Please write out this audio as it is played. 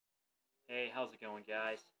Hey, how's it going,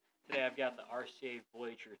 guys? Today I've got the RCA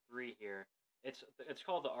Voyager 3 here. It's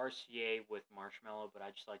called the RCA with Marshmallow, but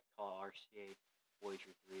I just like to call it RCA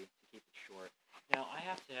Voyager 3 to keep it short. Now I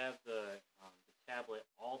have to have the tablet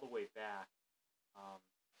all the way back, um,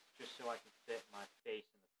 just so I can fit my face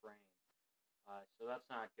in the frame. So that's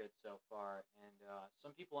not good so far. And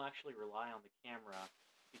some people actually rely on the camera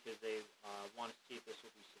because they want to see if this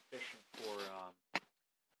will be sufficient for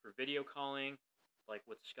video calling, like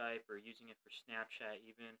with Skype or using it for Snapchat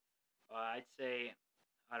even. I'd say,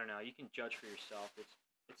 I don't know, you can judge for yourself. It's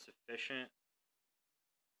sufficient.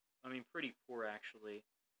 I mean, pretty poor actually,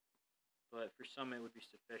 but for some it would be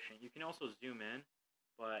sufficient. You can also zoom in,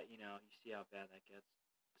 but you see how bad that gets.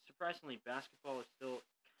 Surprisingly, basketball is still,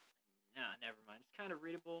 nah, never mind. It's kind of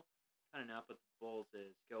readable, kind of not, but the Bulls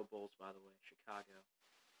is. Go Bulls, by the way, Chicago.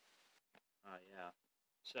 Yeah.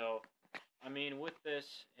 So, I mean, with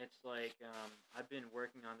this, it's like I've been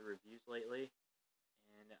working on the reviews lately,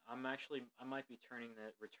 and I might be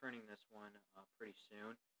returning this one pretty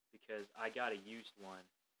soon because I got a used one.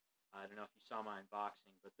 I don't know if you saw my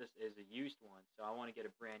unboxing, but this is a used one, so I want to get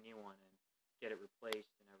a brand new one and get it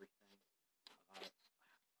replaced and everything. Uh,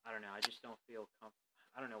 I don't know. I just don't feel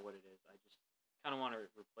I don't know what it is. I just kind of want to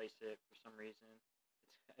replace it for some reason.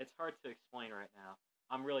 It's hard to explain right now.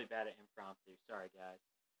 I'm really bad at impromptu. Sorry, guys.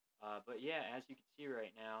 But yeah, as you can see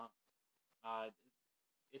right now, uh,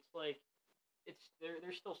 it's like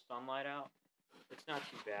there's still sunlight out. It's not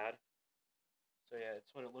too bad. So yeah,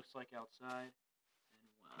 it's what it looks like outside. And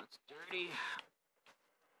wow, it's dirty. I'm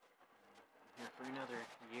here for another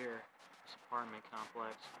year. This apartment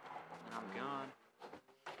complex, and I'm gone.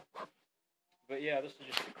 But yeah, this is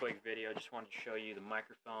just a quick video. Just wanted to show you the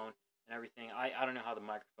microphone and everything. I don't know how the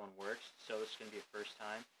microphone works, so this is going to be a first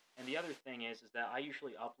time. And the other thing is that I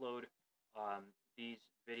usually upload these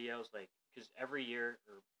videos, like, because every year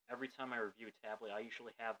or every time I review a tablet, I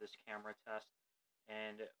usually have this camera test.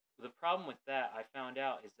 And the problem with that, I found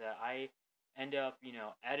out, is that I end up,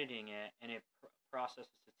 editing it, and it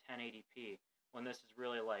processes to 1080p. When this is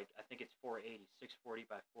really like, I think it's 480, 640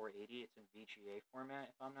 by 480. It's in VGA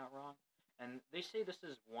format, if I'm not wrong. And they say this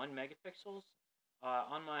is 1 megapixels.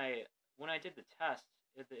 When I did the test,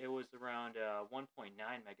 it was around 1.9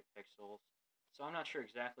 megapixels. So I'm not sure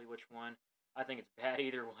exactly which one. I think it's bad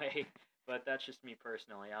either way, but that's just me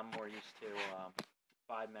personally. I'm more used to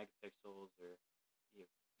 5 megapixels or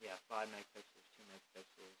yeah, 5 megapixels, 2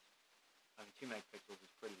 megapixels. I mean, 2 megapixels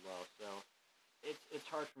is pretty low, so it's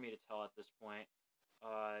hard for me to tell at this point.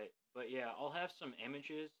 But yeah, I'll have some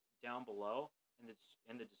images down below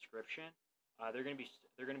in the description. They're gonna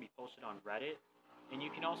be posted on Reddit, and you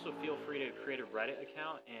can also feel free to create a Reddit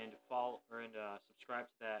account and subscribe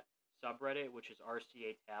to that subreddit, which is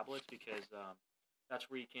RCA Tablets, because that's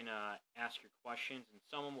where you can ask your questions, and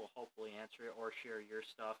someone will hopefully answer it or share your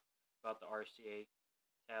stuff about the RCA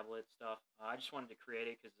tablet stuff. I just wanted to create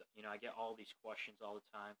it because I get all these questions all the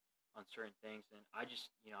time on certain things, and I just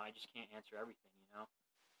can't answer everything.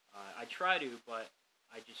 I try to, but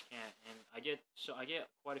I just can't. And I get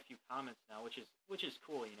quite a few comments now, which is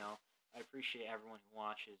cool. I appreciate everyone who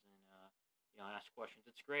watches and asks questions.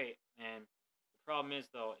 It's great. And the problem is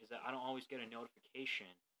though is that I don't always get a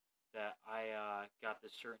notification that I got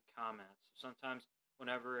this certain comment. So sometimes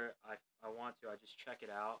whenever I want to, I just check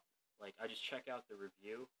it out. Like I just check out the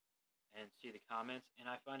review and see the comments,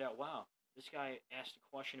 and I find out, wow, this guy asked a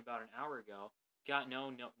question about an hour ago, got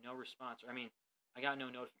no response. I mean, I got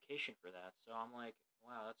no notification for that. So I'm like,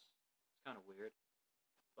 wow, that's kind of weird.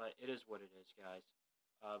 But it is what it is, guys.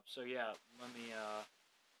 So yeah,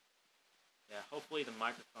 hopefully the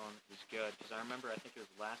microphone is good, because I remember, I think it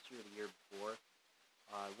was last year or the year before,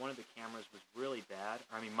 one of the cameras was really bad.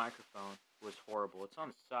 I mean, microphone was horrible. It's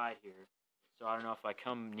on the side here, so I don't know if I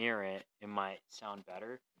come near it, it might sound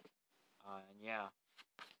better. And yeah.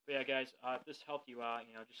 But yeah, guys, if this helped you out,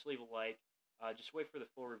 just leave a like. Just wait for the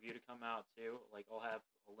full review to come out, too. Like, I'll have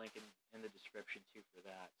a link in the description, too, for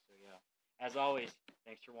that. So, yeah. As always,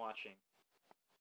 thanks for watching.